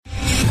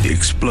The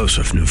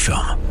explosive new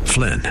film,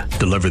 Flynn,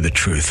 deliver the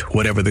truth,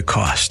 whatever the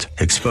cost,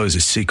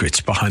 exposes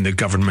secrets behind the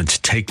government's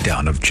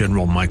takedown of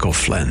General Michael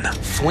Flynn.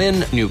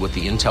 Flynn knew what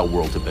the intel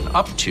world had been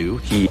up to.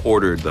 He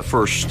ordered the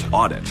first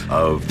audit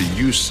of the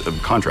use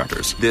of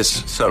contractors.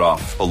 This set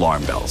off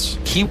alarm bells.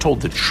 He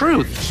told the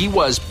truth. He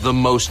was the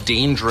most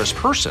dangerous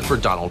person for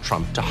Donald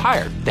Trump to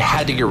hire. They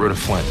had to get rid of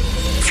Flynn.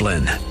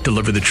 Flynn,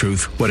 deliver the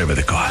truth, whatever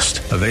the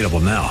cost. Available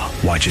now.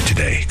 Watch it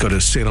today. Go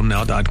to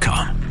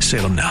salemnow.com.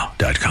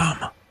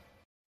 salemnow.com.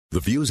 The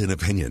views and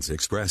opinions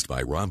expressed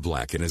by Rob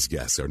Black and his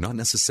guests are not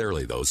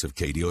necessarily those of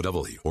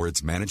KDOW or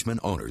its management,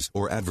 owners,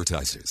 or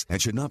advertisers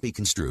and should not be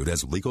construed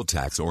as legal,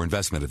 tax, or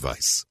investment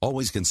advice.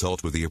 Always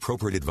consult with the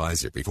appropriate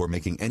advisor before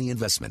making any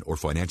investment or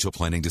financial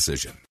planning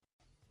decision.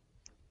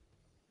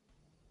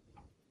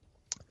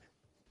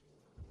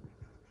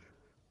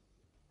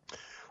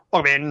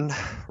 Welcome in,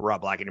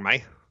 Rob Black and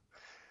Mike.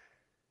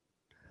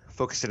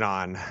 Focusing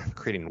on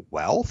creating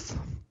wealth.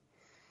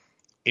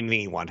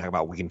 Anything you want to talk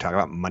about, we can talk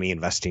about money,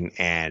 investing,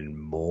 and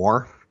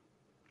more.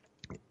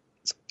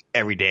 It's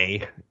every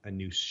day a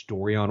new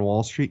story on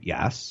Wall Street,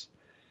 yes.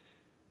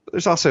 But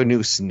there's also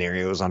new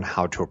scenarios on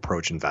how to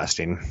approach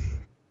investing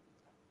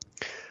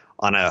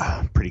on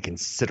a pretty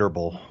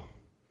considerable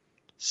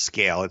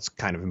scale. It's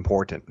kind of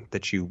important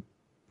that you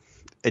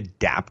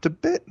adapt a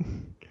bit.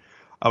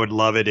 I would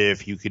love it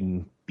if you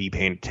can be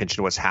paying attention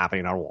to what's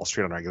happening on Wall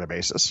Street on a regular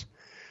basis.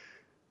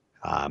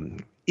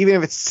 Even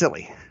if it's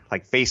silly,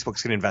 like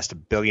Facebook's going to invest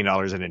 $1 billion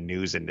in a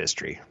news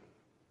industry.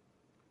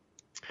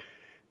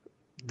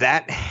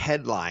 That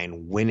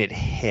headline, when it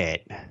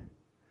hit,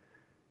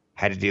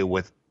 had to do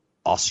with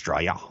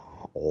Australia,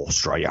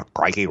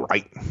 crikey,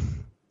 right?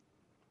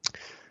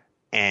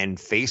 And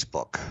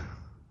Facebook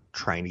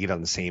trying to get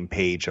on the same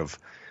page of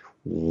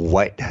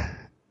what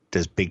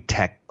does big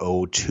tech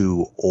owe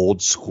to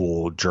old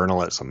school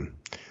journalism?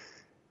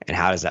 And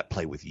how does that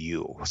play with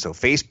you? So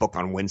Facebook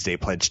on Wednesday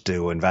pledged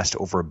to invest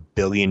over $1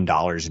 billion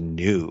in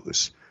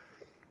news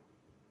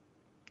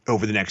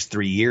over the next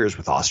 3 years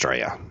with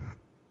Australia.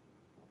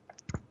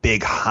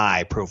 Big,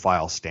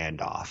 high-profile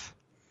standoff.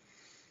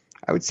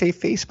 I would say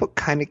Facebook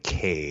kind of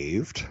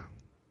caved.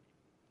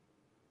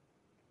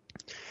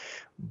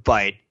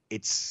 But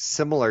it's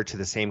similar to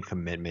the same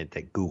commitment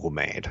that Google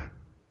made.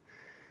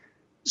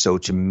 So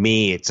to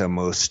me, it's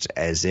almost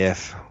as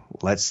if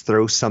let's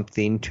throw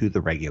something to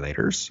the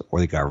regulators or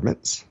the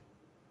governments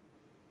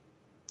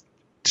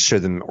to show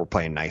them we're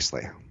playing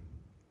nicely.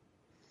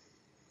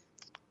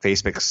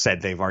 Facebook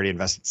said they've already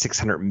invested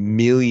 $600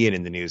 million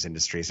in the news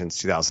industry since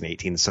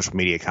 2018. The social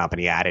media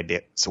company added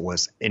it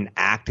was in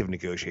active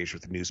negotiation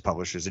with the news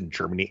publishers in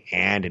Germany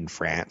and in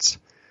France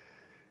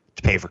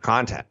to pay for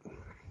content.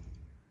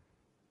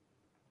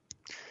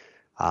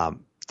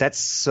 That's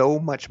so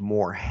much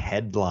more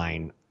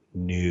headline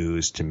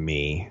news to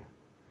me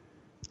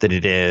than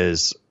it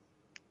is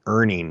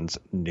earnings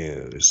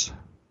news.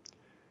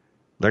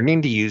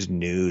 Learning to use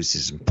news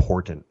is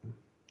important.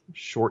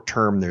 Short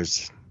term,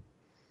 there's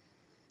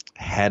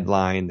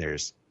headline,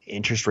 there's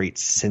interest rate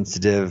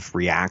sensitive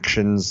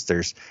reactions,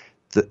 there's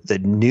the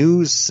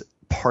news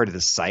part of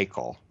the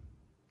cycle.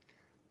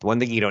 The one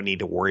thing you don't need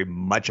to worry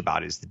much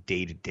about is the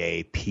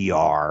day-to-day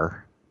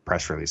PR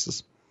press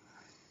releases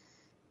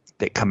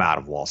that come out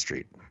of Wall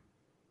Street.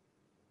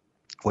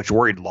 What you're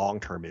worried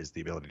long-term is the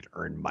ability to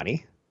earn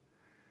money.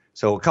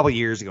 So a couple of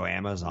years ago,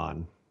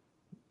 Amazon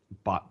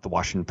bought the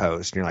Washington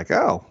Post, and you're like,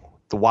 oh,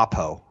 the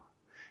WAPO.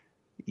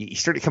 You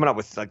started coming up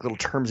with like little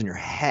terms in your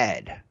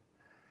head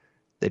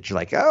that you're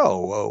like,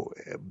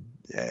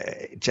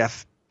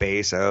 Jeff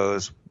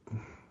Bezos,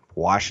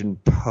 Washington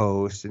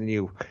Post, and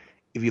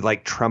if you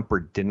like Trump or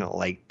didn't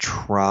like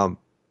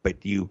Trump,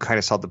 but you kind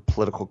of saw the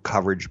political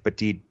coverage,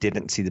 but you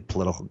didn't see the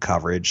political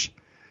coverage.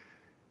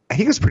 I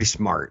think it was pretty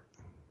smart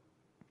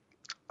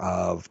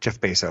of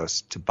Jeff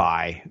Bezos to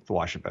buy the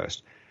Washington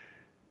Post,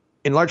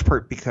 in large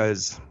part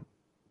because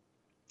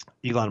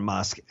Elon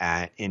Musk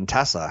in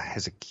Tesla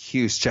has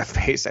accused Jeff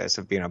Bezos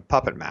of being a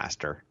puppet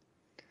master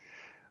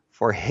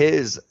for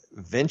his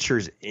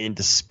ventures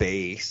into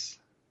space.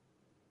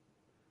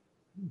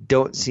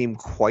 Don't seem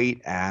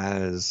quite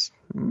as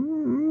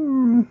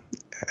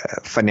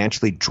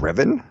financially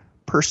driven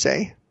per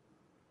se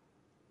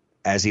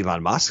as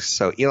Elon Musk.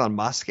 So Elon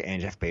Musk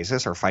and Jeff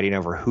Bezos are fighting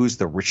over who's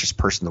the richest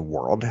person in the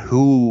world,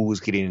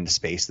 who's getting into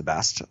space the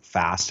best,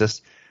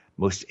 fastest,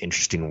 most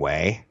interesting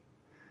way.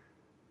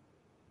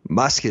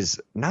 Musk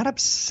is not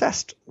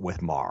obsessed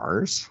with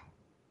Mars,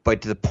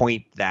 but to the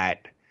point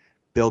that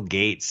Bill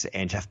Gates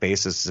and Jeff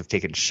Bezos have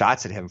taken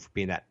shots at him for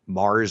being that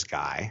Mars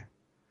guy.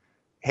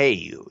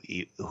 Hey,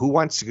 who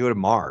wants to go to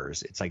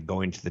Mars? It's like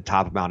going to the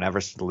top of Mount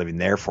Everest and living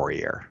there for a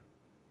year.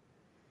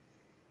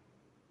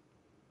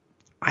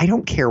 I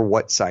don't care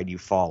what side you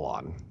fall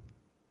on,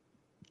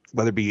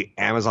 whether it be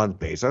Amazon's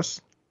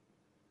Bezos,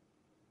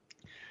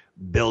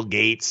 Bill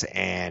Gates,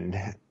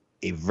 and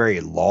a very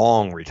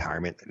long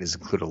retirement that has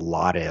included a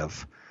lot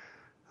of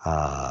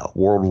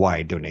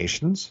worldwide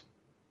donations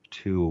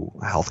to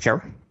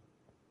healthcare.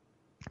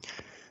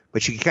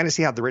 But you can kind of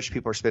see how the rich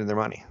people are spending their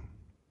money.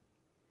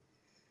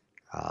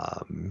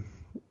 And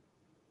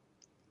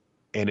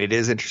it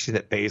is interesting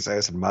that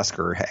Bezos and Musk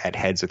are at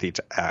heads with each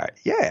other.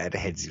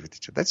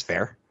 That's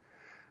fair.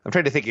 I'm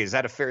trying to think, is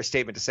that a fair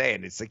statement to say?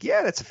 And it's like,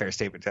 yeah, that's a fair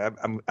statement.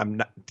 I'm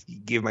not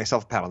give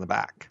myself a pat on the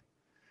back.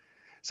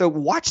 So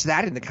watch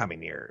that in the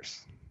coming years.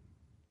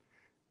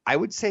 I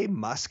would say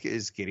Musk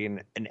is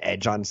getting an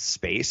edge on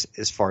space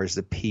as far as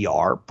the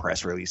PR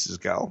press releases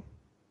go.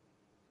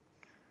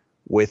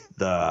 With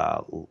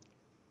the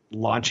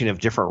launching of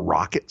different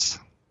rockets, a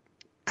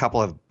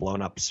couple have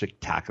blown up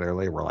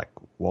spectacularly. We're like,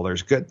 well,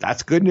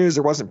 that's good news.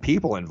 There wasn't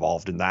people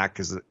involved in that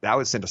because that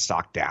would send a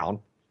stock down.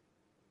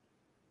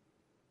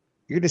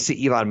 You're going to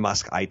see Elon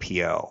Musk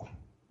IPO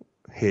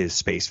his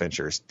space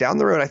ventures. Down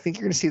the road, I think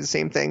you're going to see the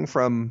same thing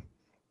from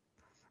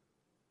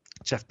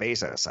Jeff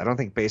Bezos. I don't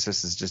think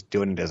Bezos is just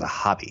doing it as a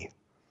hobby.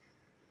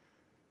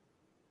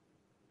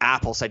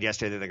 Apple said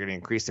yesterday that they're going to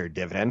increase their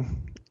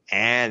dividend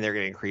and they're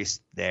going to increase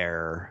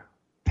their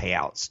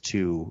payouts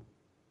to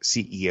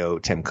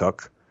CEO Tim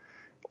Cook.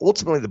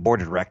 Ultimately, the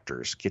board of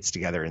directors gets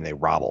together and they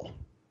robble.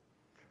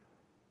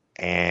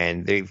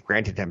 And they've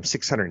granted him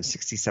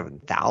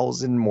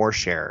 667,000 more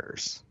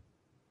shares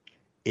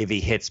if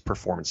he hits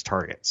performance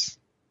targets.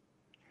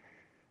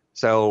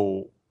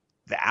 So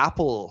the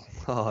Apple,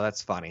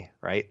 that's funny,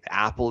 right? The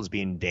Apple is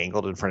being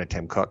dangled in front of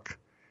Tim Cook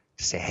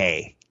to say,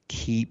 hey,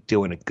 keep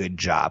doing a good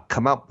job.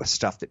 Come up with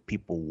stuff that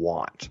people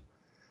want.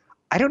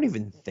 I don't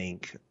even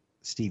think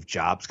Steve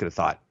Jobs could have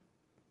thought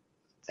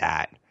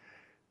that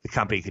the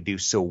company could do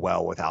so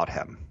well without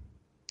him.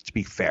 To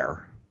be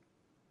fair,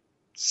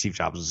 Steve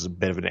Jobs is a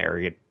bit of an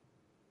arrogant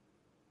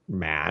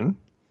man.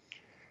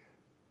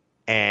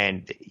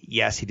 And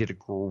yes, he did a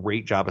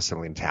great job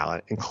assembling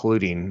talent,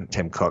 including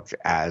Tim Cook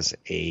as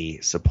a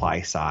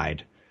supply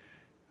side,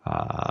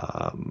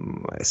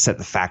 set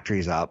the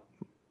factories up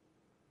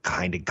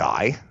kind of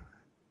guy.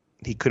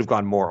 He could have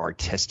gone more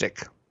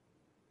artistic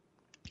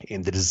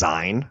in the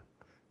design,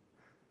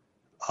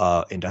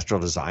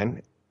 industrial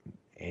design,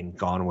 and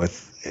gone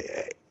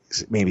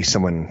with maybe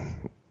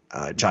someone,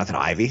 Jonathan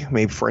Ivey,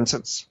 maybe for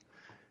instance.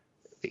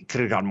 It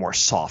could have gone more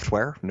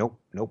software. Nope.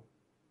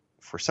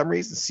 For some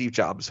reason, Steve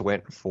Jobs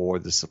went for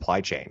the supply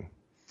chain.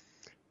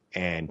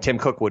 And Tim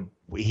Cook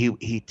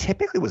he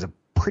typically was a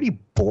pretty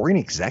boring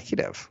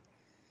executive.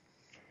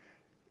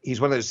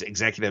 He's one of those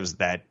executives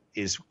that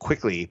is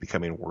quickly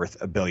becoming worth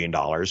 $1 billion,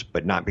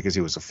 but not because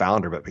he was a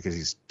founder, but because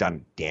he's done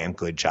a damn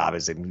good job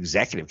as an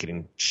executive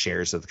getting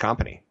shares of the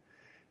company.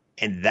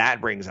 And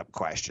that brings up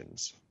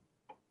questions.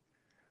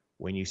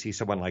 When you see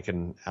someone like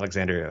an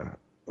Alexandria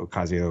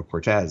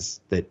Ocasio-Cortez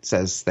that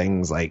says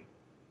things like,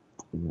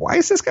 why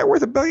is this guy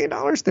worth $1 billion?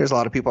 There's a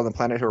lot of people on the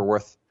planet who are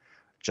worth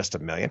just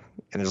 $1 million,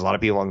 and there's a lot of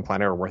people on the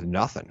planet who are worth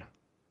nothing.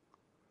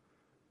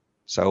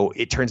 So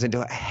it turns into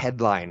a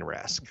headline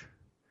risk.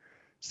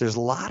 So there's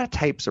a lot of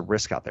types of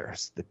risk out there.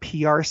 It's the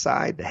PR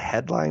side, the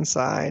headline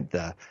side,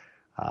 the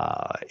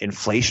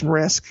inflation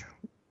risk,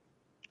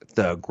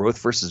 the growth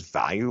versus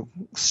value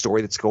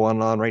story that's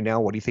going on right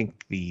now. What do you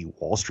think the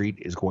Wall Street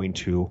is going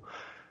to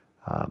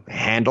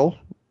handle?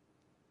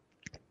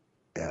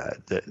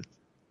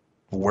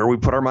 Where we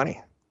put our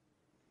money.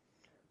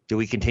 Do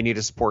we continue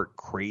to support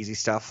crazy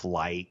stuff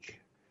like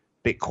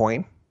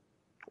Bitcoin,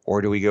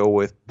 or do we go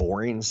with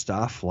boring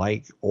stuff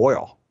like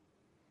oil?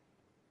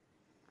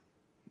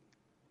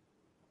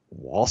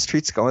 Wall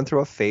Street's going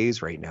through a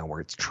phase right now where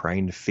it's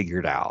trying to figure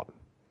it out,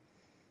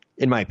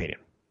 in my opinion.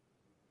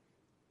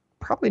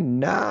 Probably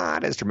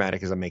not as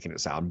dramatic as I'm making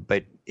it sound,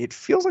 but it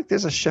feels like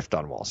there's a shift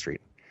on Wall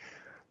Street.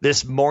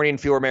 This morning,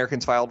 fewer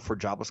Americans filed for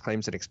jobless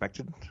claims than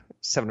expected.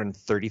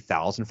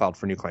 730,000 filed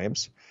for new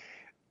claims.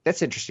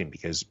 That's interesting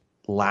because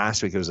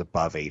last week it was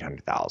above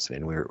 800,000,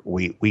 and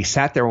we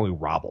sat there and we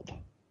robbled.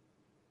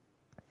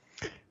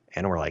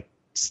 And we're like,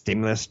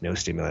 stimulus, no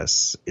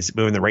stimulus. Is it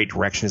moving in the right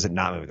direction? Is it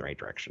not moving in the right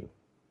direction?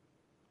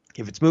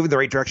 If it's moving in the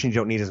right direction, you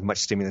don't need as much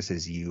stimulus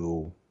as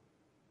you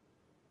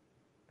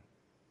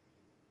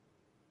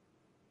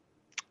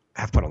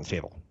have put on the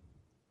table.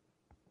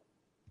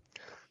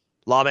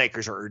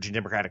 Lawmakers are urging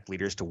Democratic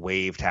leaders to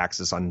waive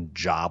taxes on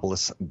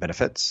jobless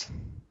benefits.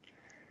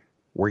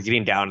 We're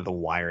getting down to the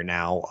wire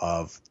now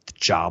of the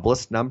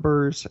jobless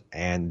numbers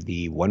and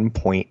the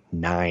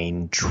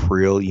 $1.9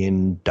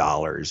 trillion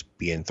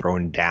being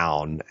thrown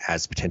down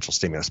as a potential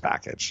stimulus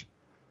package.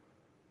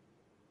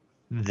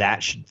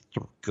 That should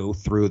go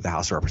through the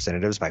House of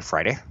Representatives by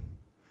Friday.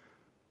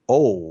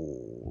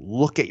 Oh,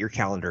 look at your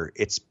calendar.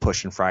 It's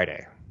pushing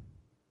Friday.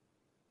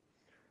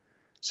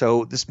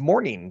 So this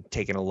morning,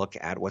 taking a look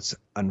at what's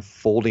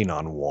unfolding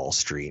on Wall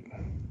Street,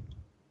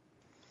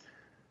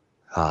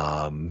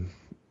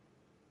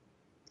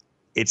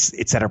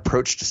 it's that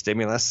approach to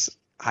stimulus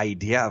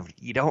idea of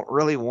you don't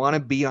really want to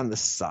be on the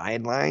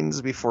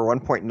sidelines before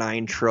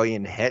 1.9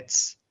 trillion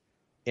hits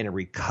in a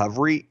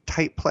recovery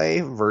type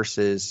play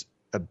versus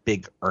a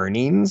big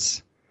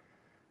earnings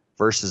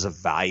versus a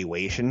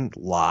valuation. A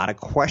lot of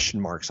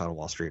question marks on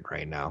Wall Street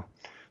right now.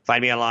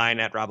 Find me online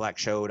at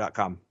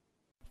robblackshow.com.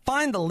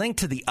 Find the link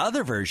to the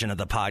other version of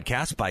the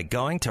podcast by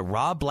going to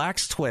Rob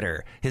Black's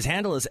Twitter. His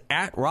handle is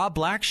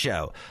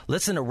 @RobBlackShow.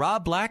 Listen to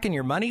Rob Black and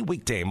Your Money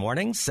weekday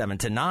mornings, 7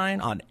 to 9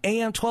 on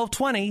AM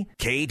 1220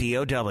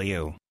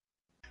 KDOW.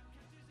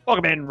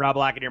 Welcome in, Rob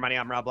Black and Your Money.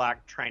 I'm Rob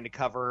Black, trying to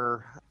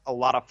cover a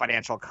lot of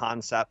financial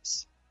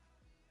concepts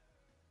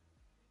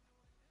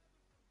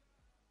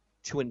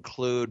to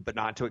include, but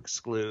not to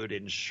exclude,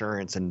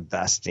 insurance,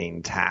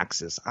 investing,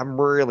 taxes. I'm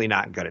really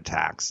not good at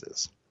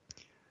taxes.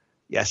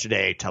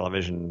 Yesterday,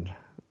 television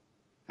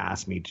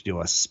asked me to do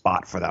a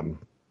spot for them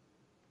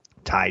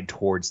tied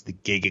towards the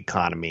gig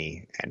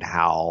economy and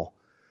how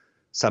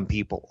some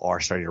people are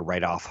starting to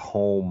write off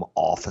home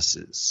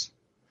offices.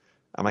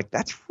 I'm like,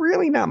 that's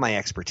really not my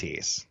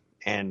expertise.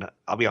 And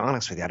I'll be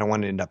honest with you, I don't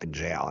want to end up in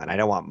jail, and I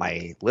don't want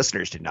my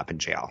listeners to end up in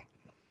jail.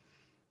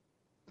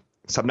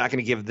 So I'm not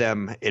going to give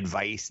them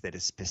advice that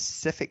is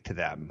specific to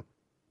them,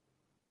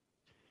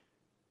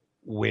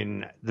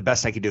 when the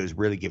best I can do is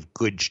really give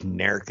good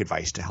generic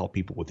advice to help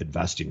people with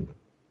investing,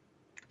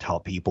 to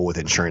help people with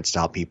insurance, to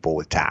help people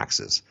with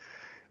taxes.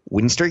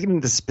 When you start getting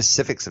into the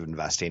specifics of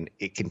investing,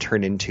 it can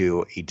turn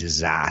into a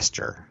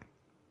disaster.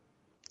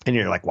 And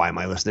you're like, why am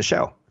I listening to the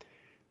show?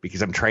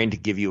 Because I'm trying to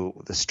give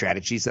you the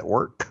strategies that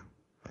work,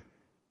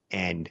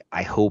 and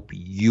I hope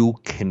you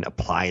can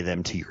apply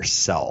them to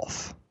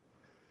yourself.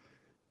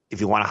 If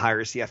you want to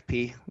hire a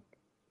CFP,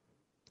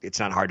 it's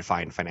not hard to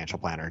find financial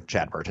planner,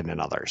 Chad Burton, and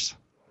others.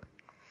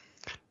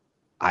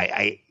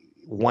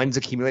 One's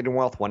accumulating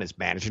wealth, one is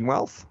managing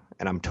wealth,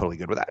 and I'm totally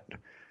good with that.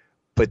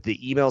 But the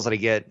emails that I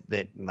get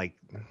that like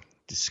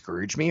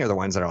discourage me are the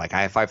ones that are like,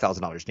 I have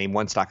 $5,000. Name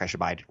one stock I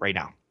should buy right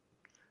now.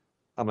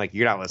 I'm like,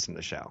 you're not listening to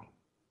the show.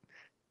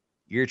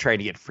 You're trying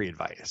to get free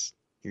advice.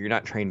 You're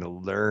not trying to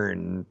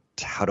learn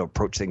how to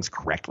approach things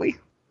correctly.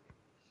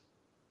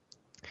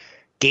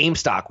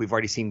 GameStop, we've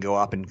already seen go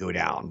up and go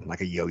down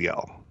like a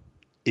yo-yo.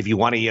 If you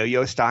want a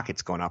yo-yo stock,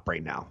 it's going up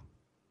right now.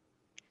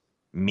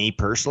 Me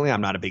personally, I'm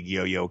not a big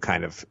yo-yo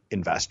kind of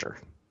investor.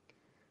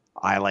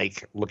 I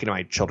like looking at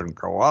my children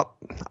grow up.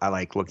 I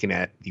like looking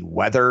at the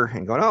weather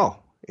and going, oh,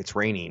 it's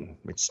raining,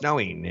 it's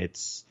snowing,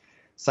 it's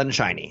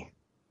sunshiny.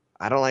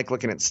 I don't like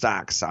looking at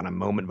stocks on a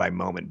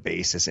moment-by-moment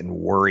basis and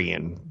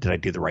worrying, did I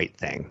do the right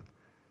thing?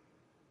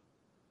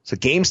 So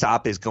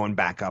GameStop is going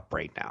back up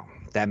right now.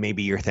 That may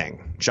be your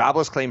thing.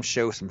 Jobless claims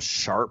show some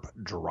sharp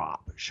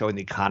drop, showing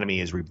the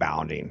economy is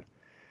rebounding.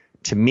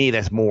 To me,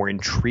 that's more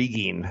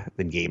intriguing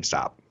than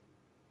GameStop.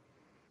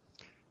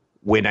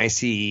 When I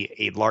see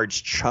a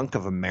large chunk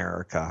of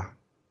America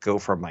go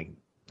from like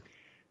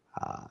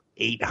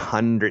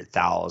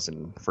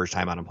 800,000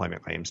 first-time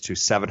unemployment claims to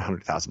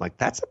 700,000, like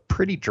that's a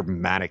pretty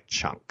dramatic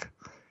chunk.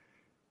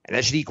 And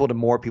that should equal to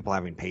more people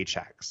having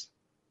paychecks.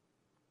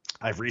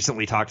 I've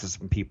recently talked to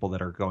some people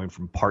that are going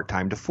from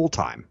part-time to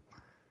full-time.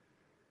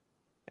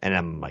 And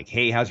I'm like,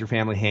 hey, how's your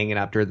family hanging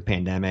up during the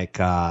pandemic?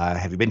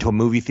 Have you been to a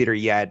movie theater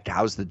yet?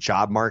 How's the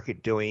job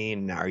market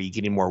doing? Are you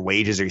getting more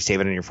wages? Are you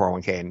saving in your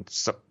 401k? And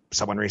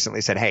someone recently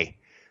said, hey,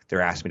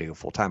 they're asking me to go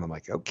full-time. I'm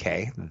like,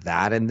 okay,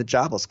 that and the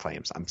jobless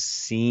claims. I'm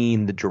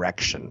seeing the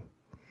direction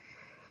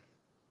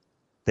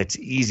that's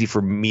easy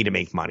for me to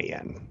make money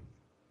in.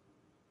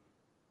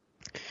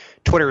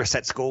 Twitter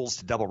sets goals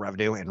to double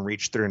revenue and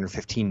reach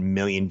 315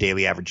 million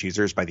daily average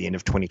users by the end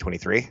of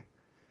 2023.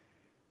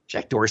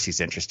 Jack Dorsey's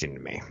interesting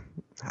to me.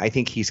 I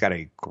think he's got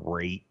a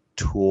great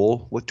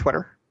tool with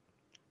Twitter.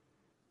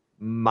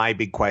 My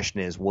big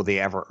question is, will they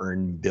ever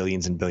earn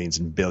billions and billions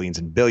and billions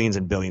and billions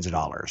and billions of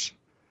dollars?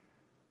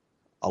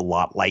 A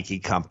lot like a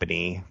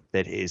company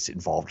that is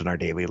involved in our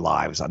daily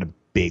lives on a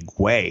big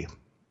way.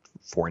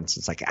 For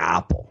instance, like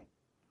Apple.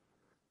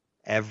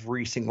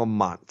 Every single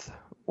month,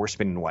 we're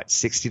spending,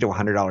 $60 to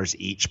 $100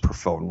 each per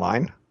phone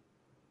line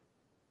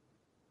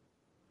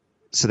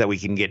so that we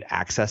can get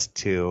access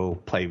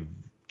to play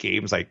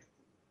games like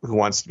Who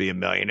Wants to Be a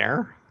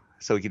Millionaire,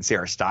 so we can see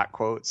our stock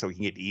quote, so we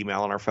can get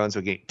email on our phones, so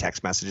we can get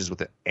text messages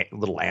with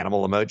little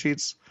animal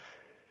emojis.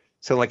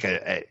 So like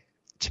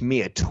to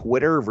me, a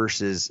Twitter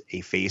versus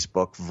a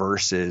Facebook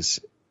versus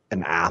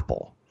an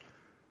Apple,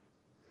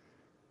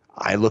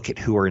 I look at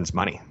who earns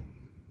money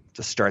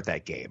to start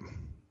that game.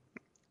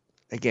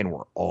 Again,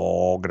 we're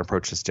all going to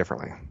approach this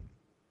differently.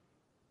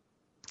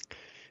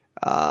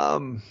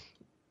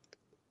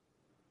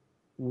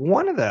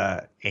 One of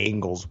the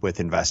angles with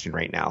investing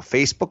right now,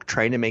 Facebook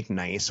trying to make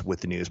nice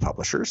with the news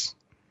publishers,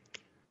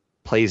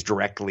 plays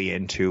directly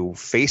into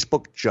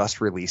Facebook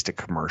just released a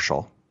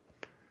commercial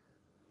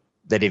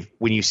that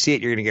when you see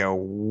it, you're going to go,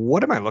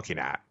 what am I looking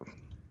at?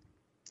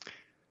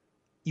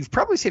 You've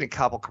probably seen a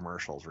couple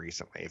commercials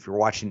recently, if you're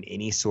watching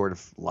any sort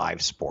of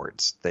live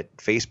sports, that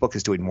Facebook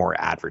is doing more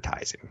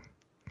advertising.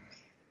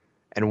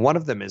 And one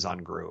of them is on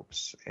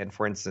groups. And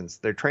for instance,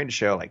 they're trying to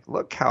show, like,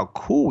 look how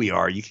cool we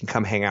are. You can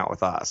come hang out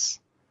with us.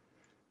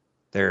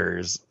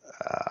 They're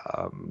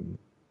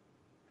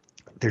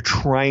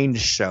trying to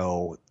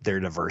show their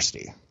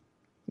diversity,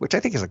 which I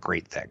think is a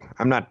great thing.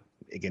 I'm not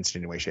against it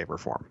in any way, shape, or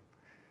form.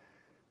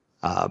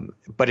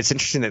 But it's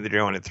interesting that they're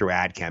doing it through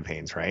ad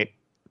campaigns, right?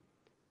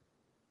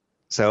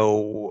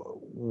 So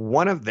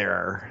one of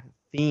their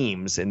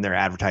themes in their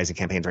advertising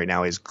campaigns right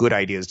now is good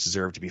ideas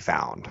deserve to be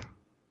found.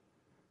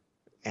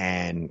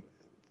 And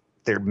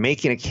they're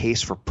making a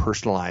case for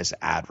personalized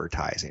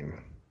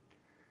advertising.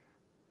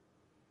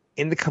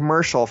 In the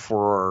commercial,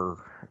 for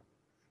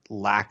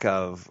lack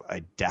of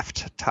a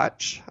deft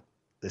touch,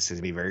 this is going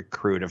to be very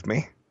crude of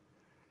me,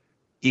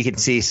 you can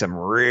see some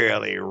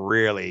really,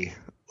 really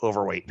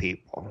overweight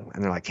people.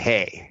 And they're like,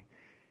 hey,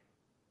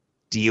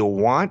 do you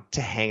want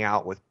to hang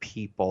out with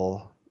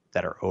people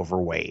that are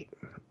overweight?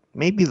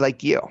 Maybe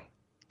like you.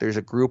 There's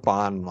a group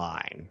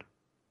online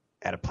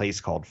at a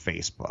place called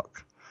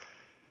Facebook.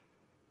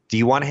 Do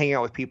you want to hang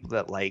out with people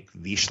that like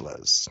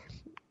Vizslas,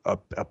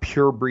 a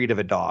pure breed of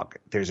a dog?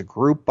 There's a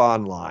group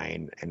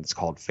online, and it's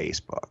called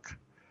Facebook.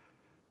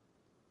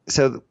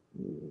 So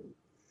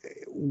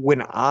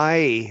when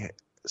I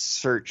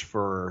search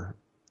for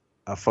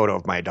a photo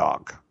of my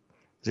dog,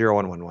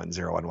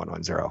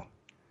 0111011110,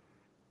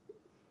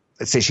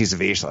 let's say she's a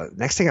Vizsla.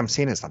 Next thing I'm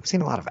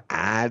seeing a lot of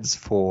ads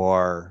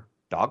for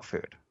dog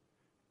food.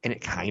 And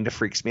it kind of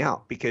freaks me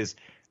out, because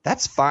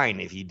that's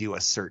fine if you do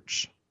a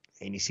search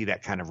and you see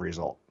that kind of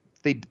result.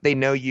 They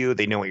know you,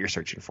 they know what you're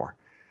searching for.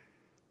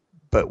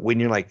 But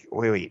when you're like,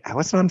 wait, I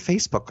wasn't on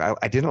Facebook.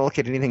 I didn't look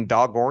at anything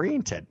dog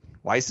oriented.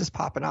 Why is this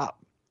popping up?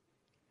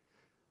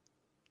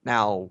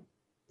 Now,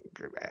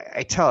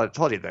 I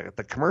told you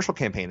the commercial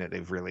campaign that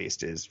they've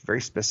released is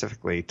very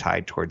specifically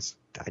tied towards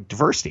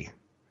diversity.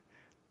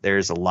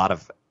 There's a lot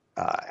of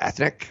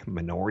ethnic,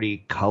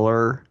 minority,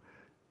 color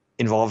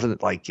involved in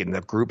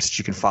the groups that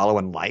you can follow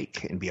and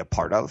like and be a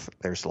part of.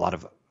 There's a lot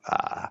of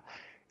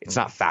it's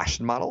not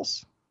fashion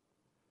models,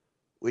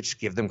 which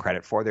give them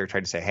credit for. They're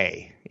trying to say,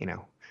 hey,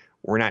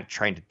 we're not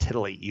trying to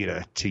titillate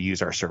you to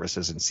use our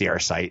services and see our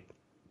site.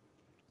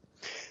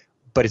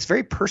 But it's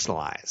very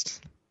personalized.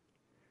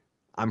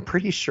 I'm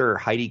pretty sure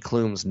Heidi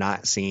Klum's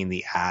not seeing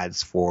the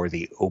ads for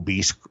the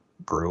obese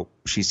group.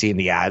 She's seeing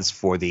the ads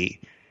for the,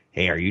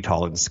 hey, are you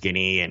tall and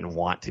skinny and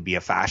want to be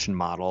a fashion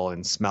model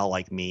and smell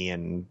like me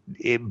and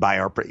buy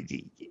our.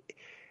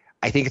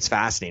 I think it's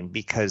fascinating,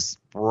 because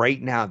right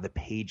now the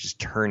page is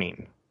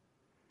turning.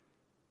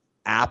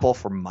 Apple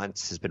for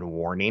months has been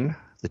warning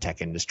the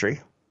tech industry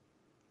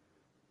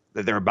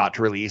that they're about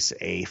to release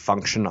a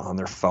function on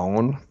their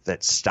phone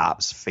that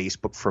stops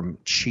Facebook from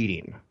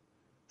cheating,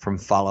 from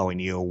following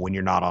you when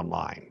you're not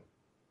online,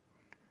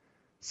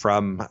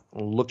 from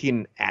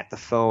looking at the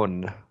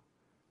phone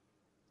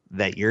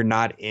that you're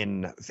not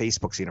in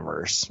Facebook's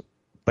universe,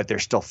 but they're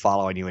still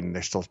following you, and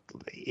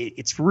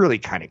it's really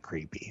kind of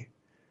creepy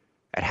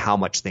at how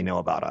much they know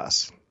about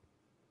us.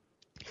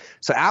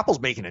 So Apple's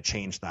making a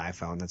change to the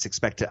iPhone that's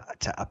expected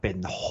to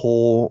upend the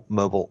whole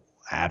mobile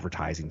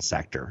advertising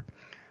sector.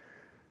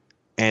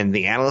 And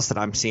the analysts that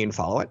I'm seeing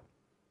follow it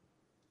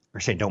are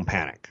saying, don't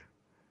panic.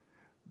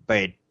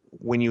 But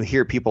when you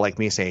hear people like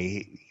me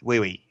say,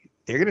 wait,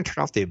 they're going to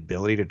turn off the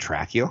ability to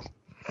track you,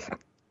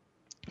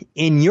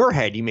 in your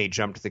head, you may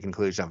jump to the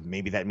conclusion of,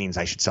 maybe that means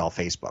I should sell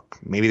Facebook.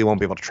 Maybe they won't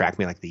be able to track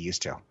me like they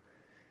used to.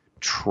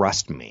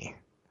 Trust me.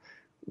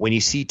 When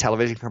you see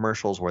television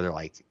commercials where they're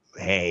like,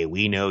 hey,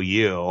 we know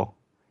you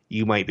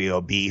might be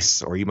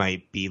obese, or you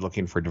might be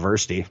looking for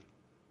diversity.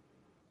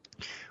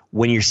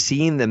 When you're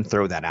seeing them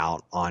throw that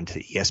out onto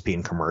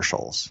ESPN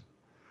commercials,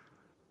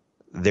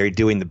 they're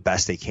doing the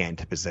best they can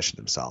to position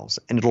themselves,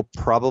 and it'll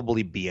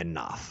probably be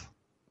enough.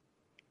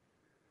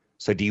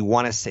 So do you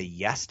want to say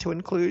yes to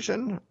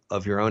inclusion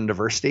of your own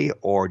diversity,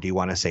 or do you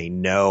want to say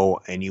no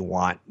and you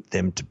want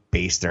them to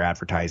base their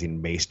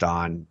advertising based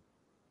on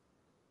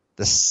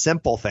the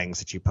simple things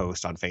that you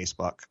post on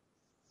Facebook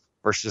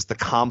versus the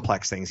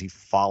complex things you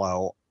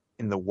follow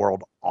in the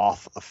world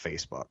off of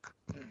Facebook?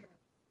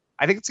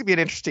 I think it's going to be an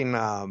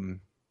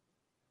interesting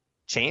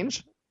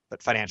change,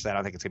 but financially, I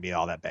don't think it's going to be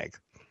all that big.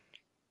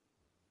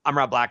 I'm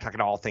Rob Black,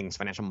 talking all things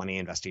financial, money,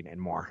 investing, and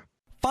more.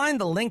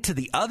 Find the link to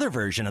the other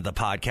version of the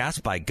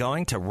podcast by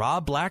going to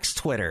Rob Black's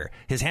Twitter.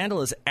 His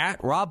handle is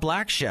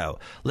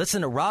 @RobBlackShow.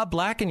 Listen to Rob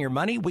Black and Your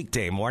Money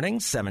weekday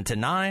mornings, 7 to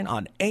 9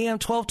 on AM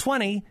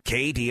 1220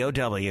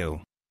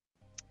 KDOW.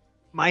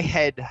 My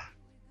head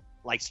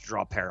likes to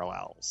draw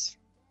parallels.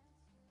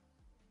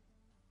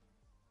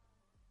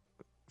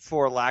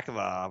 For lack of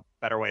a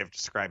better way of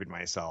describing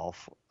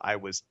myself, I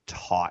was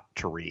taught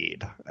to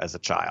read as a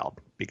child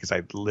because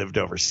I lived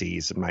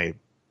overseas, and my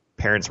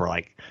parents were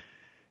like,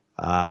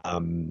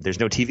 there's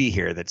no TV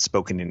here that's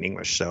spoken in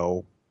English,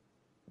 so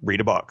read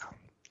a book.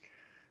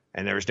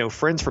 And there was no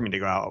friends for me to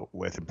go out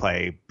with and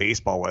play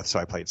baseball with, so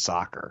I played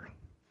soccer.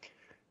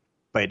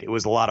 But it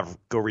was a lot of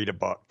go read a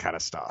book kind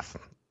of stuff.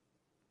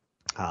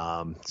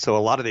 So a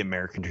lot of the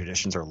American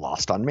traditions are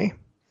lost on me,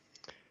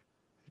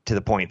 to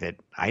the point that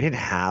I didn't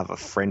have a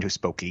friend who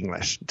spoke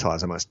English until I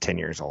was almost 10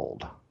 years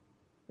old.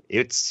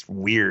 It's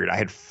weird. I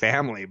had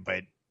family,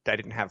 but I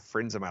didn't have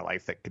friends in my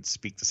life that could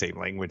speak the same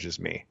language as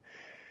me.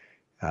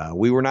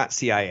 We were not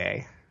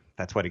CIA.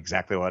 That's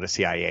exactly what a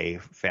CIA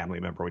family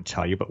member would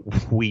tell you.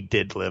 But we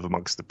did live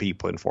amongst the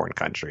people in foreign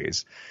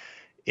countries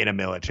in a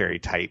military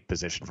type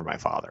position for my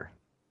father.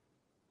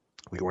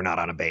 We were not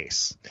on a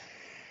base.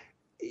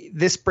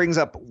 this brings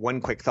up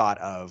one quick thought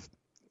of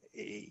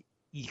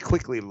you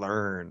quickly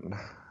learn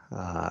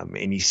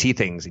and you see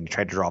things and you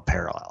try to draw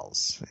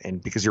parallels.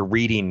 And because you're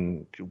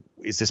reading,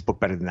 is this book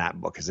better than that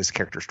book? Is this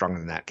character stronger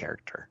than that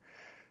character?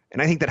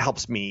 And I think that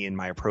helps me in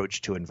my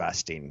approach to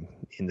investing,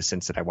 in the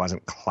sense that I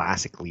wasn't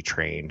classically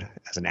trained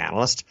as an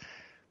analyst,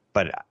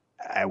 but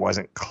I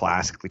wasn't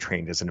classically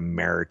trained as an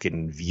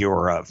American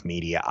viewer of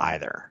media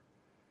either.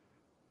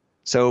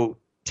 So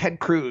Ted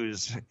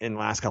Cruz in the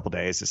last couple of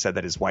days has said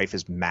that his wife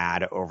is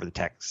mad over the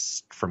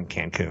text from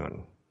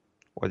Cancun,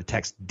 or the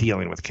text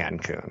dealing with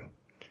Cancun.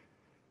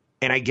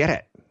 And I get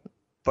it.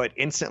 But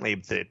instantly,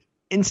 the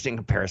instant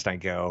comparison I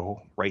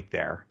go right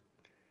there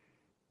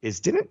is,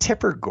 didn't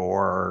Tipper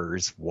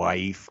Gore's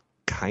wife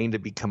kind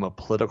of become a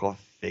political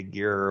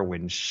figure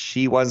when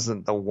she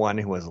wasn't the one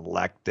who was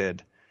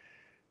elected?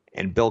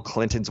 And Bill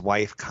Clinton's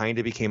wife kind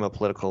of became a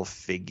political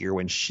figure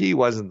when she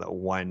wasn't the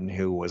one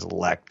who was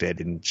elected,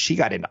 and she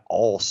got into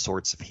all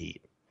sorts of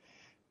heat.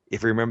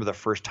 If you remember the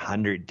first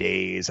 100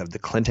 days of the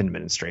Clinton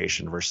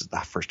administration versus the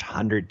first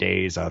 100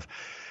 days of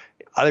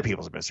other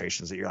people's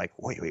administrations, that you're like,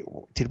 wait,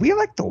 did we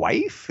elect the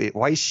wife?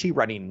 Why is she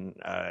running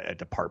a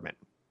department?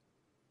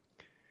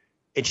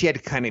 And she had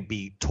to kind of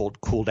be told,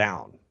 cool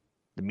down.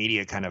 The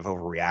media kind of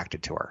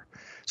overreacted to her.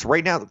 So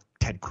right now,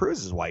 Ted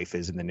Cruz's wife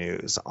is in the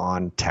news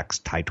on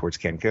text tied towards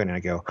Cancun. And I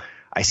go,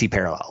 I see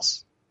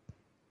parallels.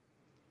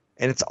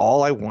 And it's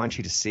all I want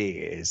you to see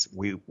is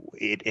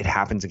it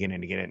happens again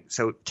and again.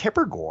 So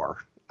Tipper Gore,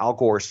 Al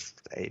Gore's,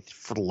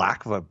 for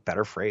lack of a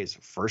better phrase,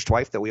 first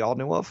wife that we all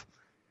knew of,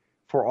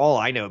 for all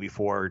I know,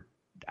 before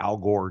Al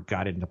Gore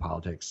got into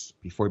politics,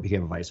 before he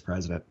became a vice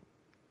president,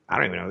 I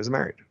don't even know he was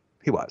married.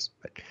 He was.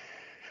 But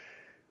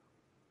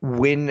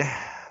when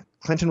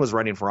Clinton was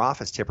running for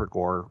office, Tipper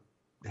Gore,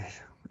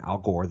 Al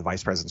Gore, the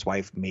vice president's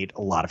wife, made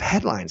a lot of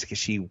headlines because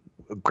she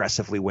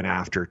aggressively went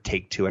after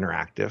Take-Two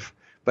Interactive.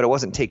 But it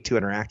wasn't Take-Two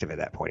Interactive at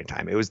that point in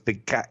time. It was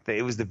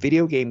the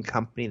video game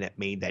company that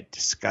made that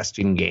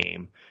disgusting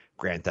game,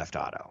 Grand Theft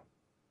Auto.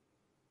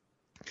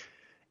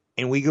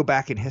 And we go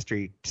back in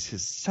history to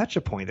such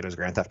a point that it was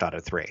Grand Theft Auto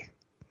 3,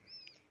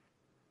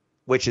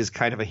 which is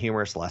kind of a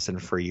humorous lesson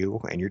for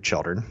you and your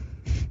children.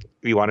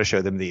 If you want to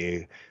show them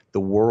the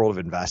world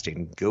of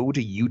investing, go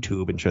to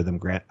YouTube and show them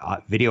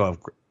video of,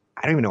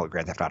 I don't even know what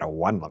Grand Theft Auto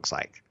 1 looks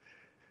like,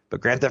 but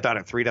Grand Theft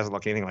Auto 3 doesn't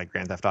look anything like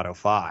Grand Theft Auto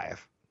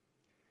 5.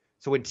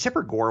 So when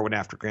Tipper Gore went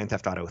after Grand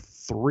Theft Auto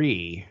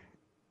 3,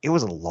 it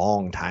was a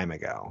long time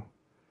ago.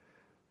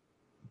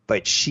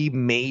 But she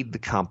made the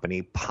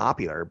company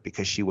popular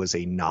because she was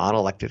a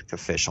non-elected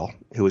official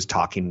who was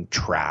talking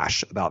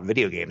trash about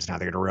video games. Now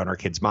they're going to ruin our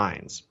kids'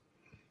 minds.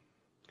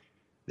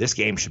 This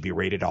game should be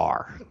rated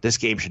R. This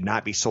game should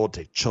not be sold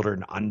to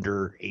children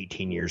under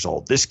 18 years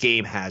old. This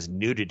game has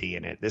nudity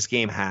in it. This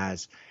game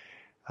has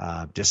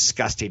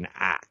disgusting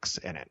acts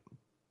in it.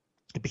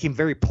 It became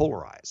very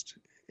polarized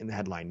in the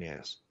headline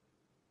news.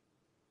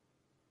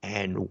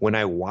 And when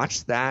I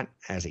watched that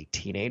as a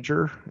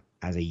teenager,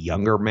 as a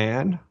younger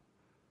man,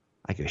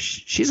 I go,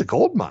 she's a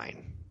gold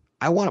mine.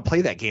 I want to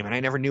play that game, and I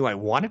never knew I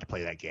wanted to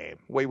play that game.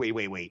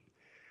 Wait.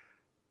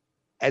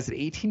 As an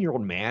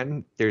 18-year-old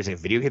man, there's a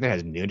video game that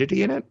has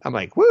nudity in it. I'm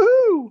like,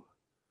 woohoo!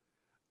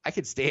 I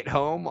could stay at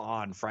home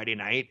on Friday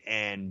night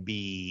and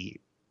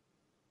be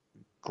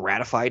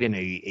gratified in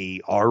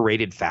a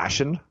R-rated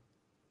fashion.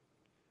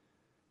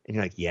 And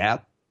you're like, yeah.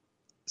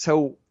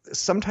 So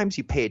sometimes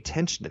you pay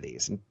attention to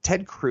these. And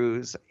Ted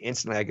Cruz,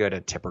 instantly I go to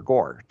Tipper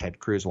Gore. Ted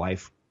Cruz's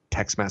wife,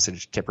 text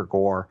message, Tipper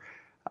Gore,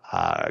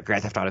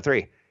 Grand Theft Auto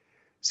 3.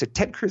 So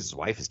Ted Cruz's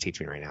wife is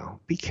teaching me right now,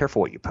 be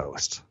careful what you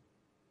post,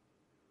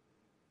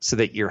 so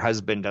that your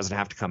husband doesn't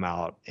have to come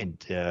out and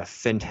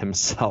defend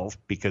himself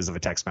because of a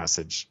text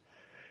message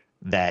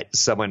that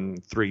someone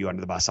threw you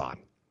under the bus on.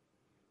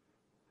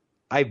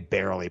 I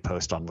barely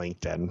post on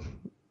LinkedIn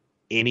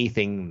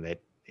anything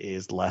that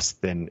is less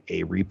than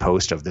a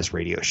repost of this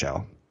radio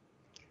show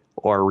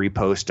or a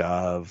repost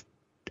of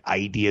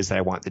ideas that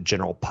I want the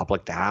general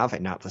public to have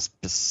and not the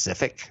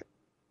specific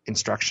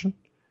instruction.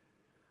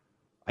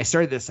 I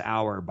started this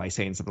hour by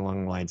saying something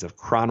along the lines of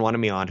Kron wanted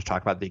me on to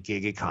talk about the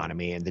gig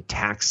economy and the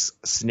tax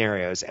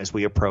scenarios as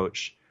we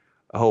approach.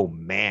 Oh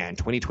man,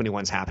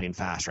 2021 is happening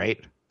fast, right?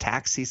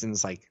 Tax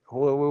season's like,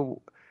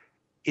 whoa,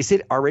 is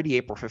it already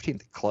April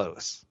 15th?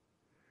 Close.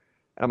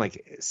 And I'm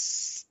like,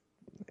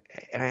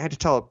 and I had to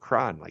tell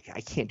Kron, like,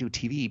 I can't do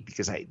TV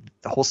because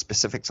the whole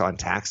specifics on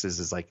taxes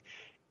is like,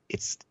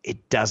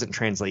 it doesn't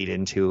translate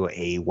into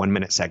a 1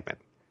 minute segment.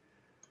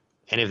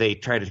 And if they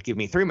try to give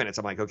me 3 minutes,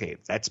 I'm like, okay,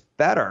 that's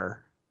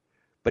better.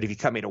 But if you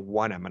cut me to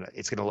one,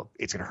 it's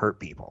gonna hurt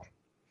people.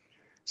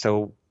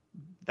 So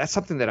that's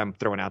something that I'm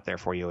throwing out there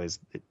for you is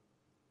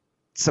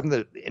some of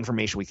the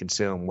information we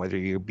consume, whether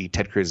you be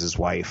Ted Cruz's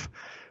wife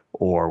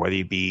or whether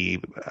you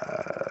be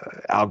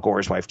Al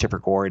Gore's wife, Tipper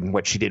Gore, and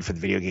what she did for the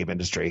video game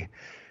industry.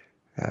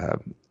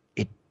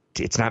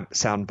 It's not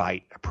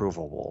soundbite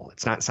approvable.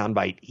 It's not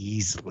soundbite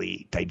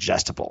easily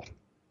digestible.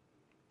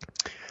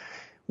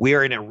 We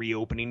are in a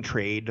reopening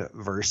trade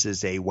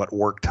versus what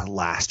worked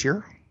last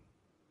year.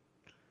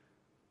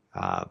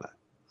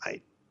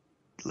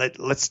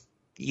 let's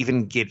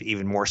even get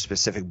even more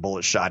specific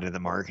bullet shot into the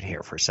market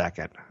here for a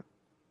second.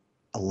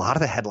 A lot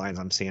of the headlines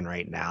I'm seeing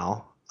right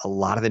now, a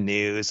lot of the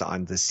news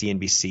on the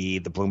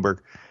CNBC, the Bloomberg,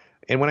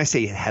 and when I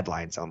say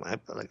headlines, I'm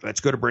like,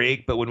 let's go to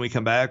break, but when we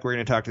come back, we're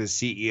going to talk to the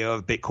CEO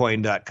of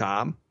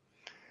Bitcoin.com.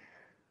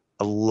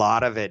 A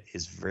lot of it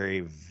is very,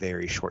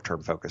 very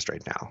short-term focused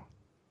right now.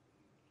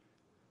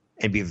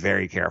 And be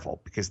very careful,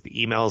 because the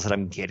emails that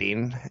I'm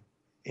getting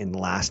in the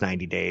last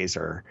 90 days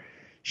are,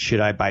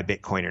 should I buy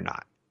Bitcoin or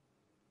not?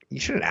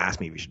 You shouldn't ask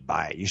me if you should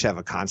buy it. You should have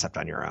a concept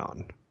on your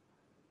own.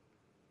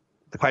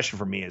 The question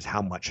for me is,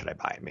 how much should I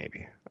buy it?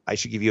 Maybe I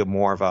should give you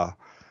more of a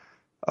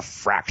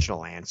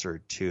fractional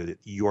answer to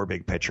your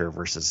big picture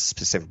versus a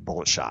specific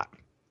bullet shot.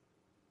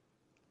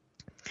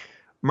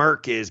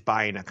 Merck is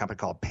buying a company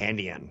called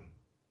Pandion.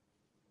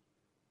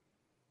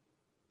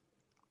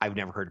 I've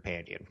never heard of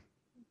Pandion.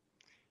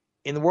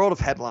 In the world of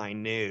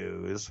headline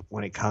news,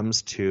 when it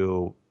comes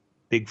to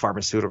big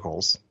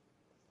pharmaceuticals,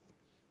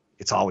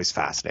 it's always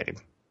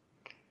fascinating.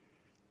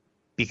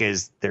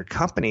 Because their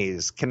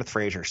companies, Kenneth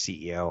Frazier,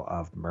 CEO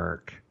of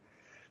Merck,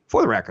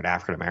 for the record,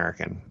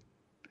 African-American,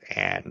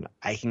 and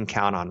I can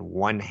count on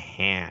one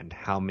hand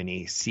how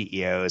many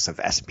CEOs of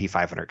S&P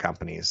 500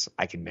 companies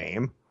I can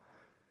name.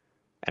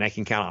 And I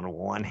can count on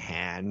one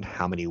hand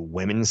how many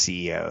women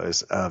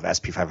CEOs of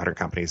S&P 500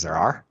 companies there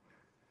are.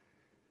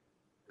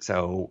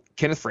 So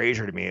Kenneth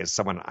Frazier to me is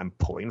someone I'm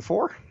pulling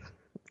for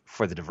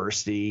the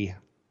diversity.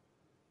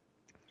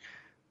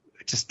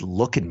 Just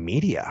look in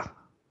media.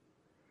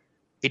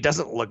 It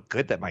doesn't look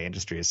good that my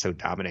industry is so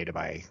dominated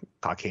by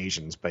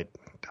Caucasians, but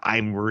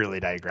I'm really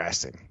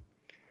digressing.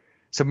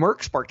 So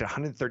Merck sparked a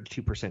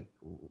 132%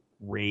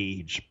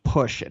 rage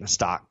push in a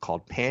stock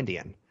called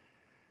Pandion.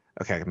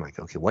 Okay, I'm like,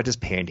 okay, what does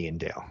Pandion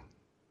do?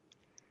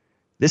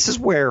 This is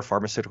where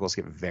pharmaceuticals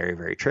get very,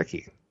 very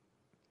tricky.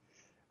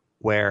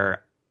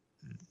 Where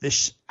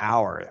this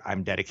hour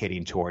I'm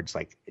dedicating towards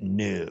like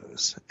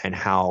news and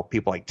how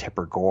people like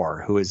Tipper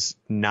Gore, who is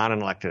not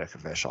an elected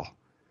official,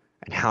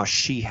 and how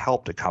she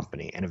helped a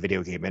company in a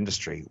video game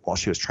industry while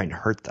she was trying to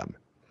hurt them.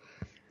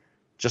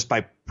 Just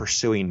by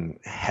pursuing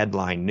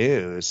headline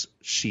news,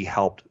 she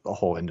helped the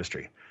whole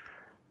industry.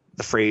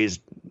 The phrase,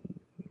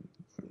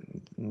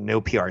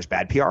 no PR is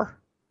bad PR.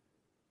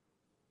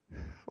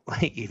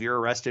 Like if you're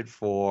arrested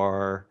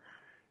for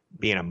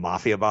being a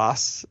mafia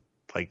boss,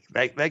 like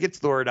that gets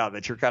the word out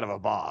that you're kind of a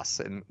boss.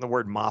 And the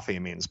word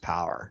mafia means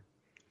power.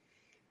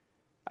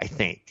 I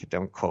think,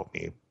 don't quote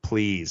me.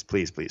 Please,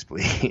 please, please,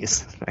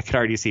 please. I can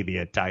already see the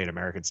Italian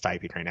Americans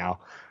typing right now.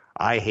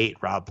 I hate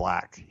Rob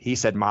Black. He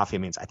said mafia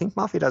means, I think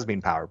mafia does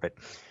mean power, but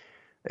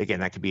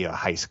again, that could be a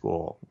high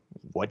school.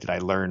 What did I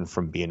learn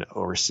from being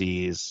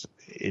overseas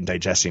in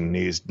digesting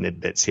news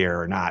tidbits here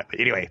or not? But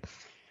anyway,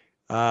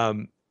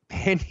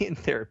 Pandion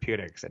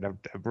Therapeutics, and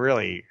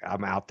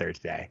I'm out there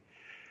today,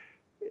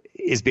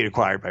 is being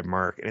acquired by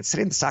Merck, and it's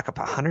sitting the stock up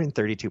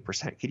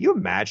 132%. Can you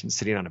imagine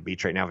sitting on a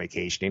beach right now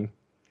vacationing?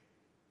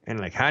 And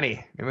like,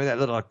 honey, remember that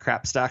little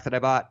crap stock that I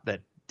bought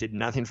that did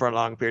nothing for a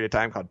long period of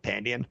time called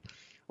Pandion?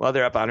 Well,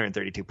 they're up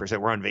 132%.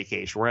 We're on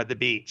vacation. We're at the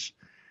beach.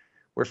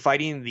 We're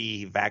fighting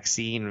the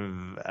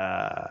vaccine.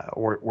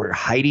 We're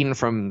hiding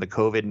from the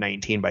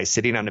COVID-19 by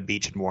sitting on the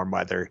beach in warm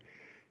weather,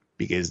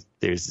 because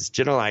there's this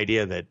general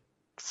idea that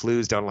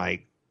flus don't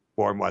like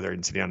warm weather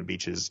and sitting on the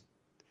beaches.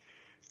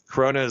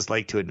 Coronas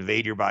like to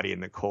invade your body in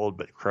the cold,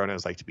 but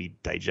Coronas like to be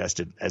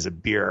digested as a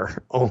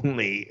beer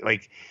only.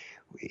 Like,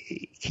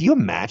 can you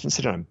imagine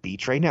sitting on a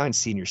beach right now and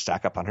seeing your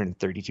stock up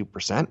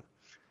 132%?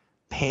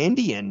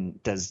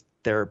 Pandion does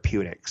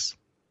therapeutics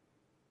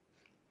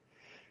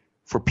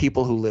for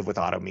people who live with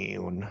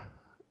autoimmune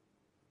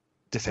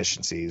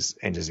deficiencies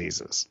and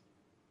diseases.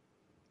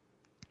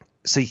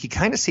 So you can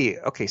kind of see,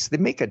 okay, so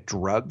they make a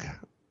drug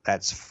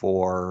that's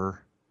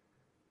for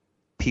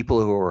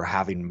people who are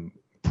having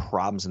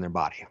problems in their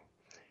body.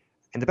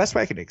 And the best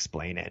way I can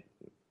explain it,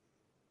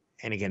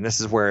 and again, this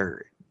is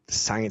where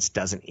science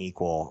doesn't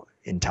equal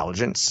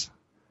intelligence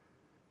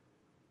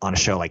on a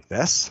show like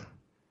this,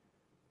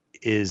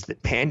 is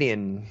that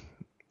Pandion,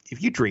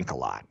 if you drink a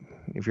lot,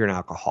 if you're an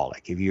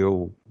alcoholic, if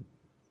you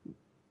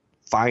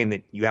find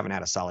that you haven't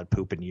had a solid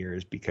poop in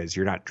years because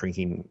you're not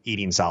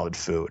eating solid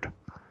food,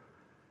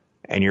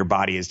 and your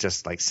body is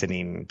just like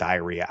sending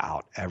diarrhea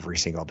out every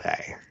single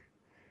day,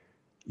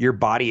 your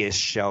body is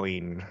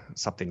showing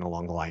something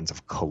along the lines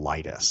of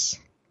colitis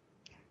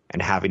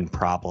and having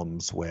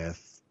problems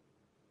with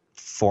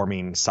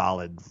forming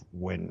solid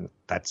when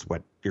that's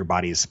what your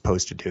body is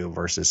supposed to do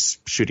versus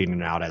shooting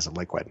it out as a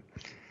liquid.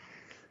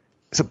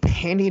 So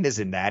Pandion is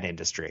in that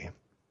industry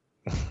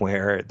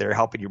where they're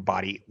helping your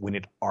body when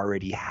it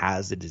already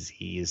has a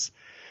disease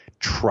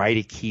try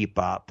to keep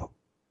up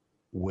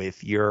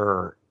with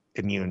your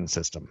immune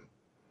system.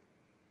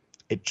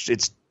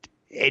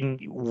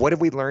 And what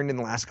have we learned in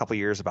the last couple of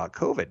years about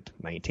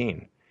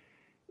COVID-19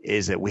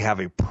 is that we have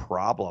a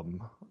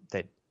problem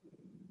that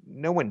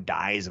no one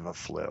dies of a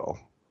flu.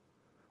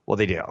 Well,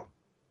 they do.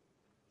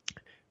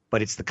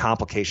 But it's the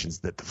complications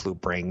that the flu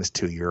brings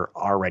to your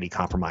already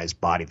compromised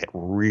body that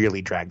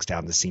really drags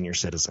down the senior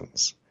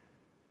citizens.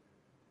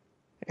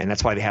 And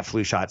that's why they have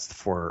flu shots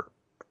for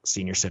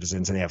senior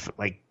citizens, and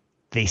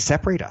they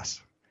separate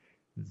us.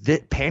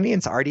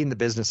 Pandian's already in the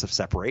business of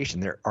separation.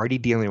 They're already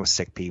dealing with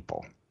sick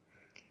people.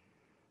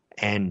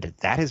 And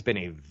that has been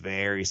a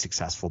very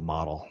successful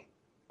model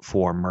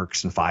for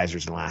Merck's and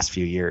Pfizer's in the last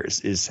few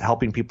years, is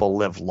helping people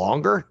live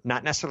longer,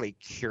 not necessarily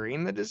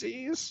curing the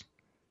disease.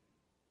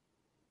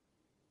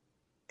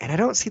 And I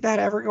don't see that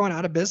ever going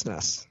out of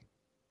business.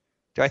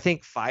 Do I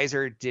think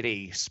Pfizer did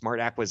a smart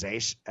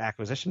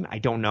acquisition? I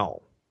don't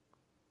know.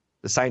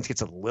 The science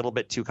gets a little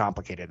bit too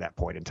complicated at that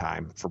point in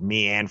time for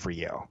me and for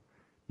you.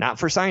 Not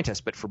for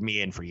scientists, but for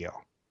me and for you.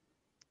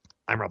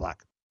 I'm Rob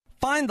Black.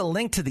 Find the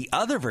link to the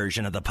other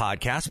version of the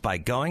podcast by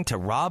going to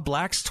Rob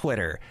Black's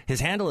Twitter. His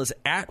handle is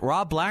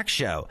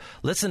 @RobBlackShow.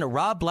 Listen to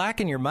Rob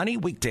Black and Your Money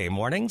weekday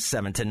mornings,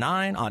 7 to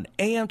 9 on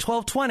AM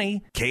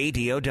 1220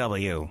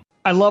 KDOW.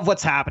 I love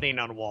what's happening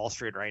on Wall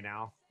Street right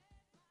now.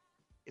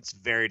 It's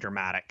very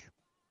dramatic.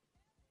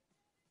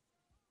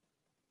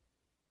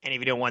 And if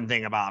you know one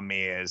thing about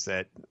me is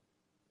that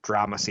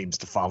drama seems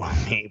to follow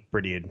me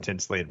pretty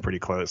intensely and pretty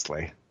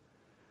closely.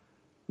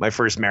 My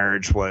first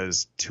marriage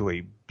was to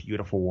a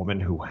beautiful woman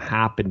who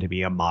happened to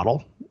be a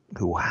model,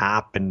 who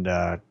happened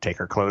to take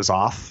her clothes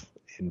off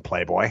in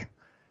Playboy.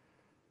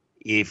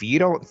 If you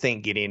don't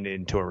think getting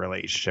into a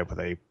relationship with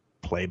a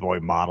Playboy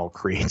model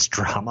creates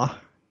drama,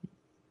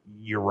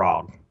 you're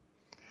wrong.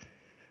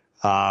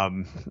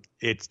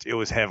 It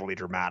was heavily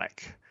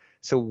dramatic.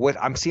 So what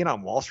I'm seeing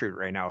on Wall Street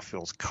right now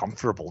feels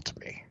comfortable to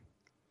me.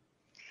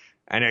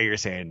 I know you're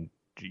saying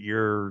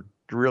you're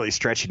really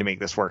stretching to make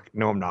this work.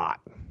 No, I'm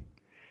not.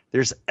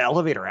 There's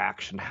elevator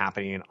action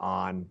happening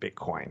on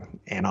Bitcoin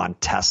and on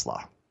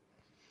Tesla.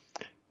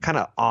 Kind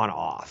of on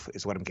off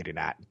is what I'm getting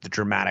at. The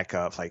dramatic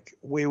of like,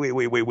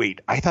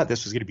 wait. I thought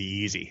this was going to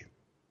be easy.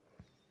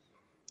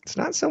 It's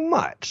not so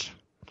much.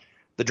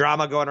 The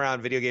drama going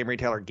around video game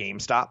retailer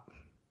GameStop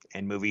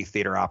and movie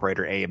theater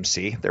operator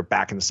AMC. They're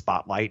back in the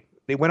spotlight.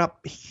 They went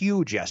up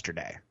huge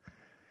yesterday.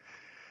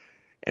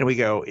 And we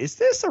go, is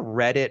this a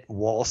Reddit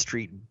Wall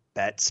Street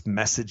Bets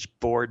message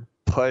board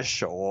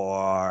push,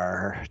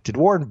 or did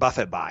Warren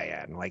Buffett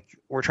buy in? Like,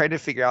 we're trying to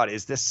figure out,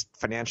 is this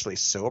financially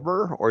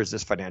sober or is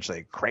this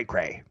financially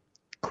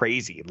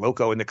crazy,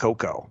 loco in the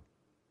cocoa?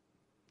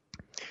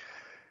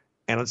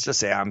 And let's just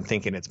say I'm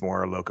thinking it's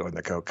more loco in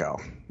the cocoa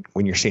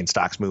when you're seeing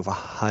stocks move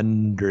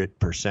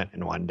 100%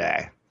 in one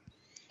day.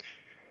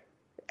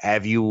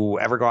 Have you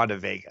ever gone to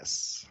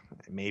Vegas?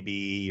 Maybe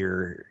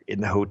you're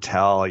in the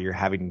hotel, you're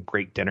having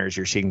great dinners,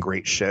 you're seeing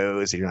great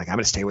shows, and you're like, I'm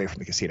going to stay away from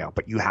the casino.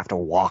 But you have to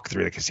walk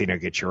through the casino to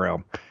get your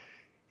room. And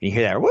you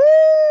hear that,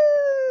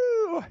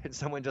 woo! And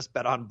someone just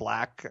bet on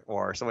black,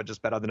 or someone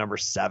just bet on the number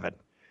 7,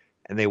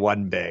 and they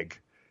won big.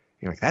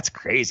 You're like, that's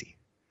crazy.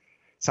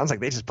 Sounds like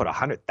they just put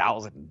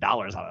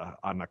 $100,000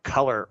 on a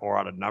color or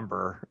on a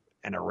number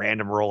and a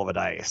random roll of a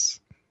dice.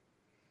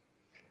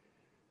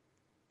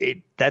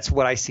 That's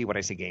what I see when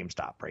I see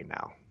GameStop right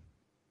now.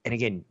 And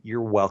again,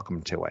 you're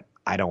welcome to it.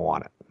 I don't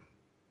want it.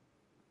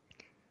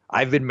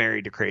 I've been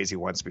married to crazy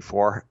once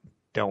before.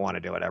 Don't want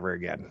to do it ever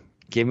again.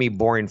 Give me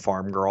boring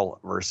farm girl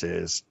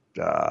versus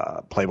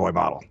Playboy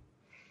model.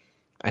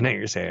 I know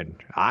you're saying,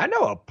 I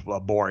know a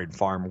boring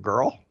farm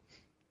girl.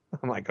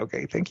 I'm like,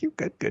 okay, thank you.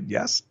 Good.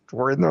 Yes,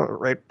 we're in the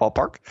right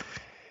ballpark.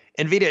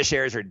 NVIDIA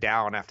shares are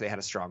down after they had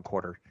a strong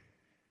quarter.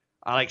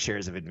 I like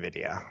shares of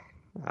NVIDIA.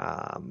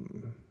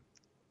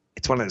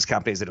 It's one of those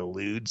companies that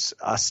eludes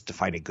us to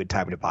find a good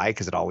time to buy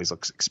because it always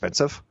looks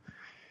expensive.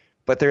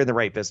 But they're in the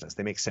right business.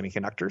 They make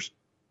semiconductors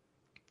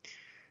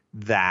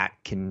that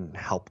can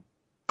help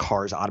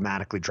cars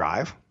automatically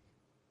drive.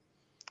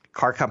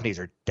 Car companies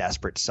are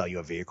desperate to sell you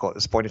a vehicle at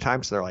this point in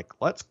time. So they're like,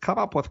 let's come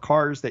up with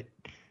cars that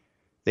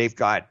they've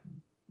got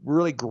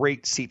really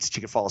great seats that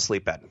you can fall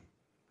asleep in.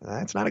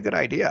 That's not a good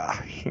idea.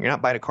 You're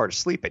not buying a car to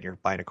sleep in. You're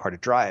buying a car to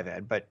drive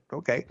in. But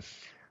okay,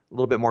 a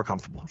little bit more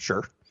comfortable,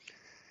 sure.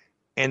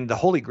 And the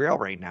holy grail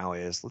right now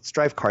is let's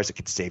drive cars that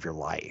can save your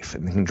life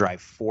and they can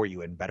drive for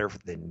you and better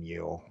than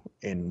you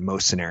in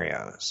most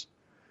scenarios.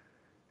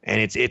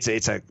 And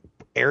it's a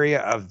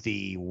area of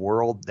the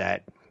world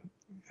that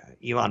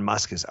Elon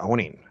Musk is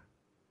owning.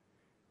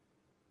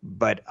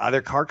 But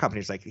other car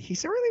companies, like,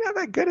 he's really not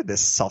that good at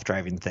this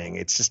self-driving thing.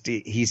 It's just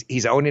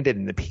he's owning it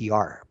in the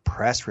PR,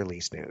 press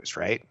release news,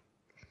 right?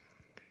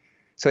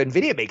 So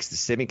NVIDIA makes the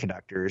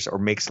semiconductors, or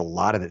makes a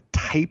lot of the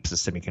types of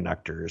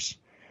semiconductors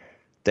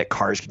that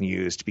cars can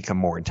use to become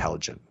more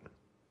intelligent.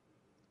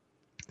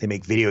 They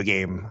make video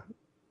game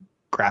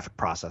graphic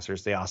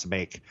processors. They also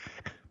make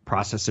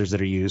processors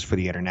that are used for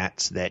the internet,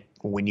 so that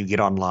when you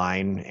get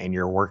online and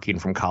you're working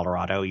from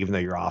Colorado, even though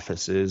your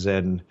office is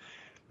in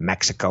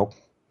Mexico,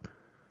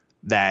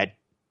 that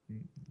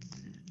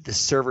the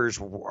servers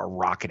are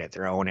rocking it.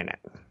 They're owning it.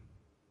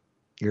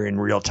 You're in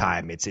real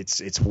time.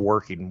 It's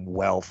working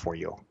well for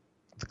you.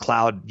 The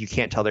cloud, you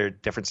can't tell the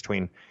difference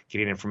between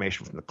getting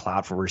information from the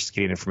cloud versus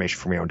getting information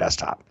from your own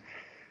desktop.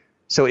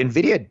 So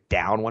NVIDIA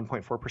down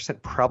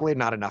 1.4%, probably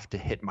not enough to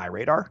hit my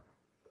radar.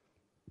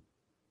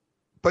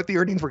 But the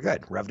earnings were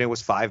good. Revenue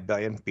was $5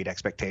 billion, beat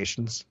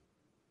expectations.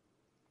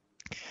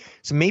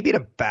 So maybe in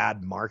a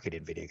bad market,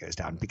 NVIDIA goes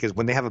down, because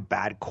when they have a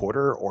bad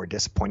quarter or a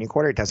disappointing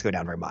quarter, it doesn't go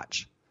down very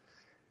much.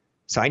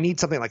 So I need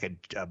something like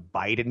a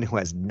Biden who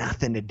has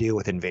nothing to do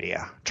with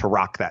NVIDIA to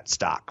rock that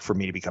stock for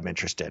me to become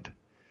interested,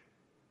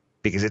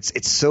 because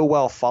it's so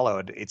well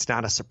followed. It's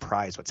not a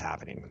surprise what's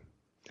happening.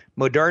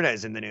 Moderna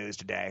is in the news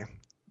today.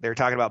 They're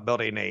talking about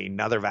building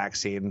another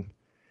vaccine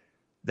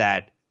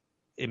that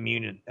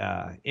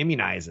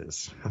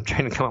immunizes. I'm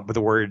trying to come up with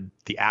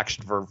the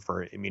action verb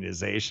for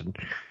immunization.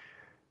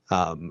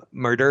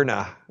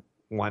 Moderna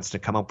wants to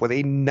come up with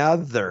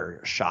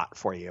another shot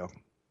for you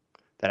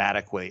that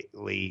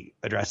adequately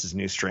addresses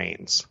new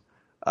strains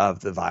of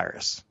the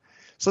virus.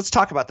 So let's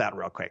talk about that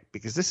real quick,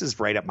 because this is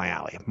right up my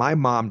alley. My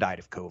mom died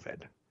of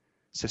COVID.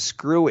 So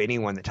screw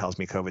anyone that tells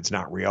me COVID's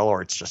not real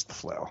or it's just the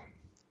flu.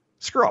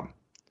 Screw them.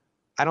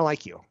 I don't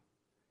like you.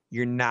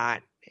 You're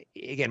not.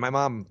 Again, my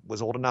mom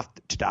was old enough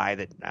to die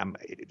that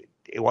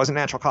it wasn't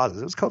natural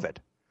causes. It was COVID.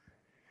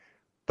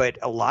 But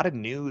a lot of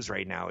news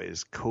right now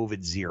is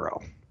COVID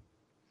zero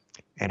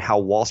and how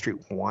Wall Street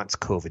wants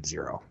COVID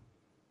zero.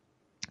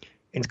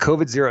 And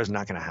COVID zero is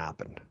not going to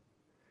happen.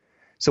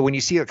 So when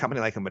you see a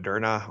company like a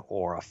Moderna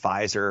or a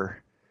Pfizer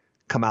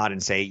come out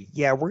and say,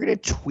 yeah, we're going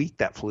to tweak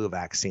that flu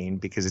vaccine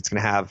because it's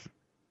going to have,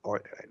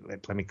 or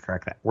let me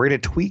correct that. We're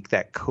going to tweak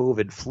that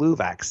COVID flu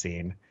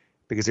vaccine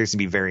because there's going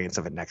to be variants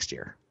of it next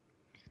year.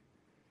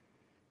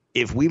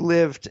 If we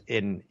lived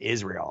in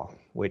Israel,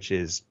 which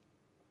is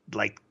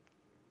like,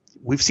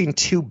 we've seen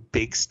two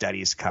big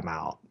studies come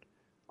out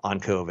on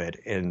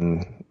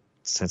COVID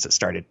since it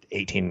started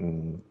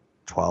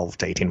 12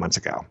 to 18 months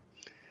ago.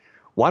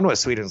 One was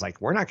Sweden's like,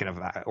 we're not going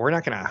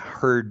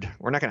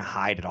to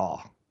hide at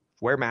all.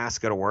 Wear masks,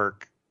 go to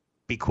work,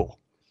 be cool.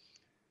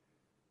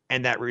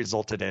 And that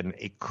resulted in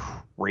a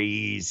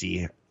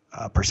crazy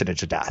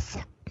percentage of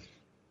death.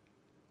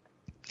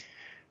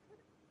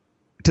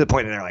 To the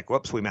point that they're like,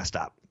 whoops, we messed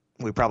up.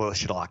 We probably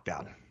should have locked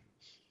down.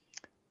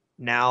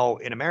 Now,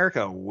 in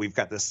America, we've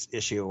got this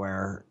issue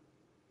where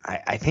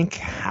I think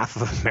half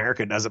of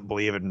America doesn't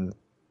believe in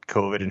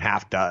COVID and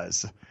half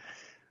does.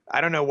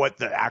 I don't know what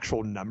the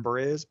actual number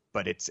is,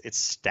 but it's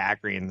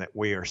staggering that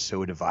we are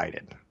so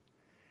divided.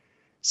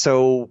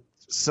 So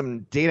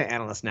some data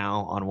analysts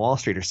now on Wall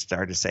Street are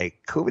starting to say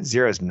COVID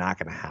zero is not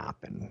going to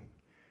happen.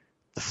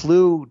 The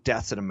flu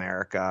deaths in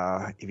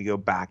America, if you go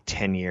back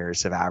 10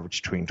 years, have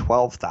averaged between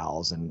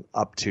 12,000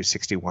 up to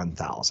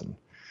 61,000.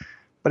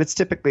 But it's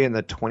typically in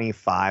the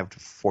 25 to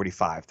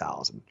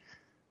 45,000.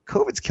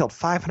 COVID's killed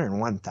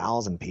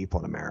 501,000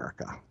 people in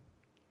America.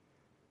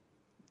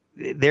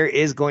 There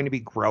is going to be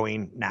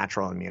growing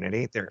natural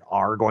immunity. There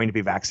are going to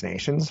be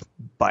vaccinations,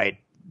 but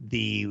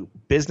the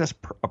business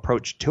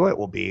approach to it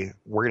will be,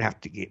 we're going to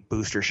have to get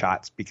booster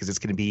shots because it's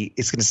going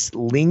to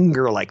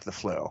linger like the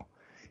flu.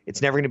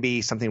 It's never going to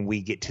be something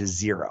we get to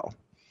zero.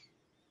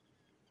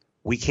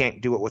 We can't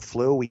do it with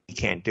flu. We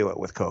can't do it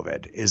with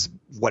COVID, is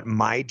what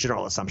my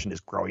general assumption is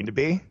growing to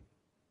be.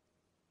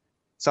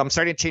 So I'm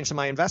starting to change some of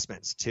my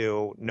investments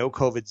to no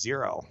COVID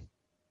zero.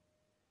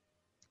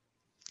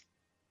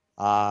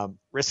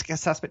 Risk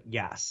assessment,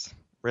 yes.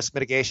 Risk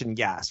mitigation,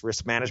 yes.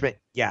 Risk management,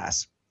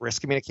 yes.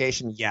 Risk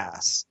communication,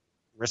 yes.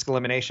 Risk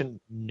elimination,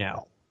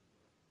 no.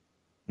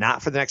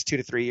 Not for the next 2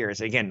 to 3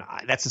 years. Again,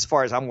 that's as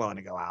far as I'm willing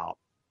to go out.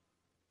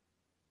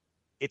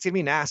 It's going to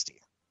be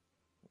nasty.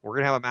 We're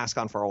going to have a mask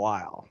on for a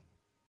while.